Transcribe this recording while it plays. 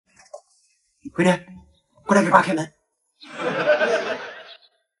闺女，过来给爸开门。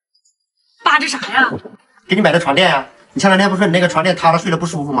爸，这啥呀？给你买的床垫呀。你前两天不是说你那个床垫塌了，睡着不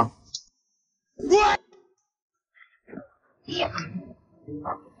舒服吗？哎呀！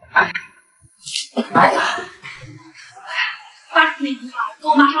爸，你跟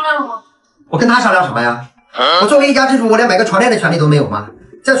我妈商量了吗？我跟她商量什么呀？我作为一家之主，我连买个床垫的权利都没有吗？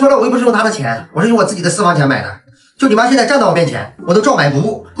再说了，我又不是用她的钱，我是用我自己的私房钱买的。就你妈现在站到我面前，我都照买不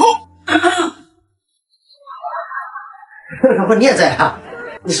误。我你也在啊？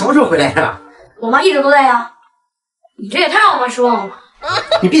你什么时候回来呀？我妈一直都在呀。你这也太让我妈失望了吧！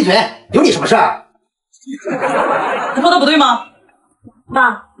你闭嘴！有你什么事儿？你说的不对吗？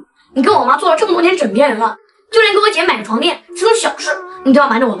爸，你跟我妈做了这么多年枕边人了，就连给我姐买个床垫这种小事，你都要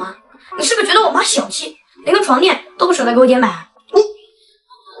瞒着我妈。你是不是觉得我妈小气，连个床垫都不舍得给我姐买？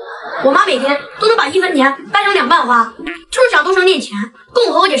我妈每天都能把1分钱掰成2半花，就是想多省点钱，供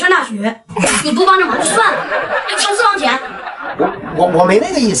我和我姐上大学。你不帮着忙就算了，还抢私房钱。我没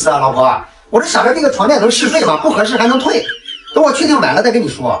那个意思啊，老婆，我是想着这个床垫能试睡嘛，不合适还能退。等我确定买了再跟你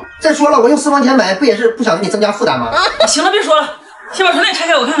说。再说了，我用私房钱买，不也是不想给你增加负担吗？行了，别说了，先把床垫拆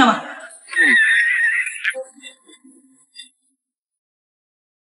开我看看吧。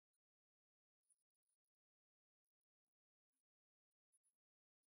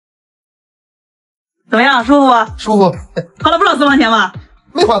怎么样，舒服吧？舒服。花了不少私房钱吧？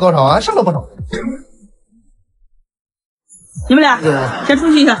没花多少啊，剩了不少。你们俩先出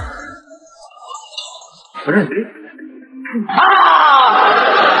去一下。不是。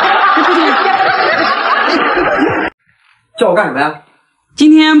先出去。叫我干什么呀？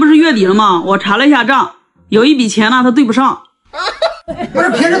今天不是月底了吗？我查了一下账，有一笔钱呢，它对不上。不是，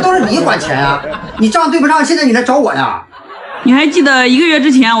平时都是你管钱呀，你账对不上，现在你来找我呀？你还记得1个月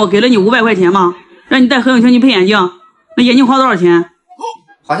之前我给了你500块钱吗？让你带何永清去配眼镜，那眼镜花多少钱？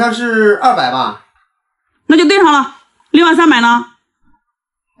好像是200吧。那就对上了。另外300呢？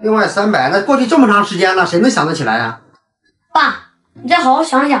另外300，那过去这么长时间了，谁能想得起来呀？爸，你再好好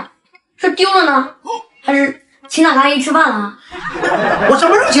想想，是丢了呢，还是请哪个阿姨吃饭了？我什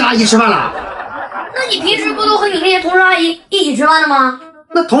么时候请阿姨吃饭了？那你平时不都和你那些同事阿姨一起吃饭的吗？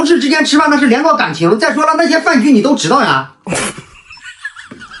那同事之间吃饭那是联络感情。再说了，那些饭局你都知道呀。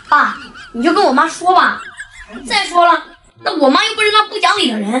爸，你就跟我妈说吧。再说了，那我妈又不是那不讲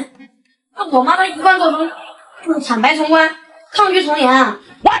理的人，那我妈的一贯作风就是坦白从宽，抗拒从严。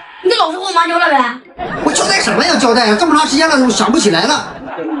你就老实和我妈交代呗。我交代什么呀？交代呀！这么长时间了，我想不起来了。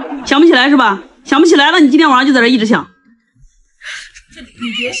想不起来是吧？想不起来了，你今天晚上就在这一直想。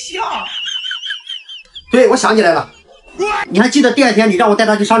你别笑。对，我想起来了。你还记得第2天你让我带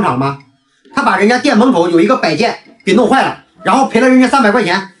他去商场吗？他把人家店门口有一个摆件给弄坏了，然后赔了人家300块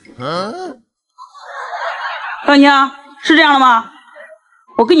钱。何永清，是这样的吗？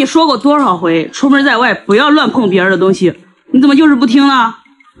我跟你说过多少回，出门在外不要乱碰别人的东西，你怎么就是不听呢？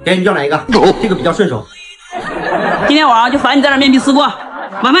给你要哪一个？这个比较顺手。今天晚上就罚你在这面壁思过，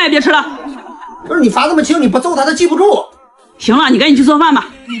晚饭也别吃了。不是你罚这么轻，你不揍他，他记不住。行了，你赶紧去做饭吧。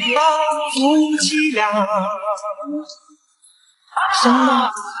夫妻俩，生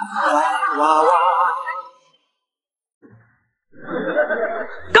了娃娃。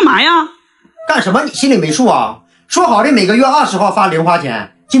干嘛呀？干什么？你心里没数啊？说好的每个月20号发零花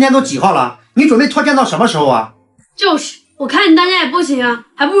钱，今天都几号了？你准备拖欠到什么时候啊？就是，我看你当家也不行啊，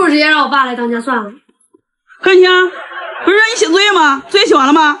还不如直接让我爸来当家算了。何永清，不是让你写作业吗？作业写完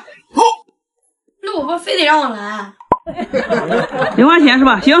了吗？那我爸非得让我来。零花钱是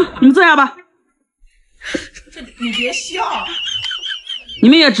吧？行，你们坐下吧。你别笑。你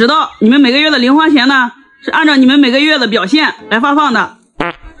们也知道，你们每个月的零花钱呢，是按照你们每个月的表现来发放的。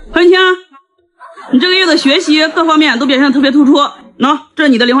何永清，你这个月的学习各方面都表现得特别突出，喏，这是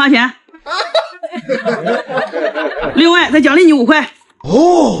你的零花钱。另外再奖励你5块。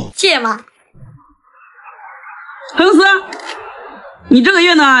哦，谢谢妈。何永思，你这个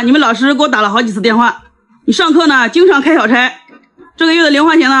月呢，你们老师给我打了好几次电话，你上课呢经常开小差，这个月的零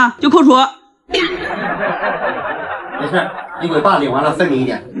花钱呢就扣除。没事，你给爸领完了分你一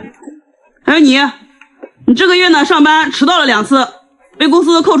点。还有你这个月呢上班迟到了2次，被公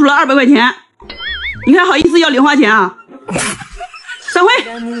司扣除了200块钱，你还好意思要零花钱啊？散会。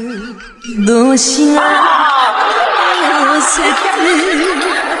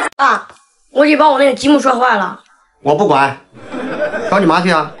爸，我姐把我那个积木摔坏了。我不管，找你妈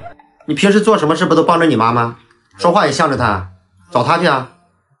去啊！你平时做什么事不都帮着你妈吗？说话也向着她，找她去啊！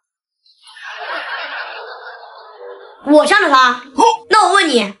我向着她？那我问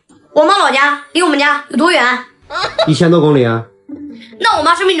你，我妈老家离我们家有多远？1000多公里啊！那我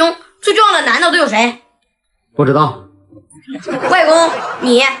妈生命中最重要的男的都有谁？不知道。外公，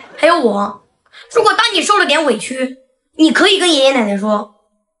你还有我。如果当你受了点委屈，你可以跟爷爷奶奶说。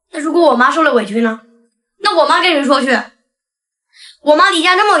那如果我妈受了委屈呢？那我妈跟谁说去？我妈离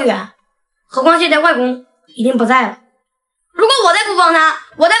家那么远，何况现在外公已经不在了。如果我再不帮她，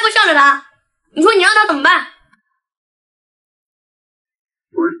我再不向着她，你说你让她怎么办？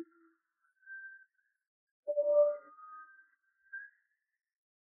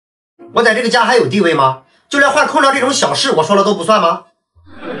我在这个家还有地位吗？就连换空调这种小事，我说了都不算吗？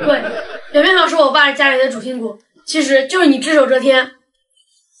对，表面上说我爸是家里的主心骨，其实就是你只手遮天。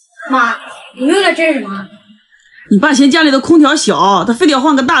妈，你们有点真实吗？你爸嫌家里的空调小，他非得要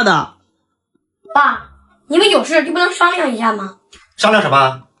换个大的。爸，你们有事就不能商量一下吗？商量什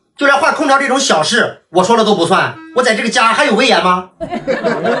么？就连换空调这种小事，我说了都不算。我在这个家还有威严吗？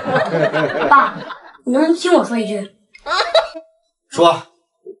爸，你能听我说一句？说。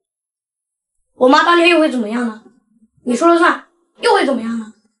我妈当年又会怎么样呢？你说了算，又会怎么样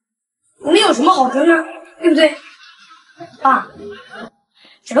呢？我们有什么好争呢？对不对？爸，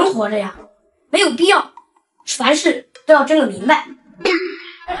人活着呀，没有必要凡事都要争个明白。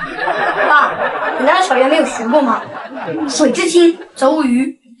爸，你难道小学没有学过吗？水至清则无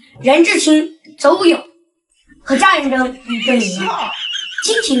鱼，人至清则无友。和家人争赢了，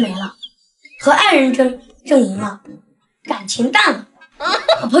亲情没了；和爱人争赢了，感情淡了；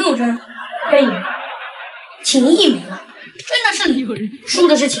和朋友争赢了，情义没了。争的是理，输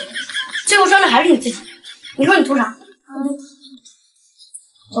的是情，最后伤的还是你自己。你说你图啥？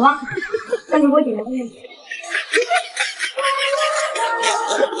走吧，那你给我解决问题。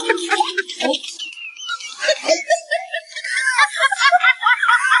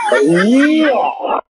哎呀！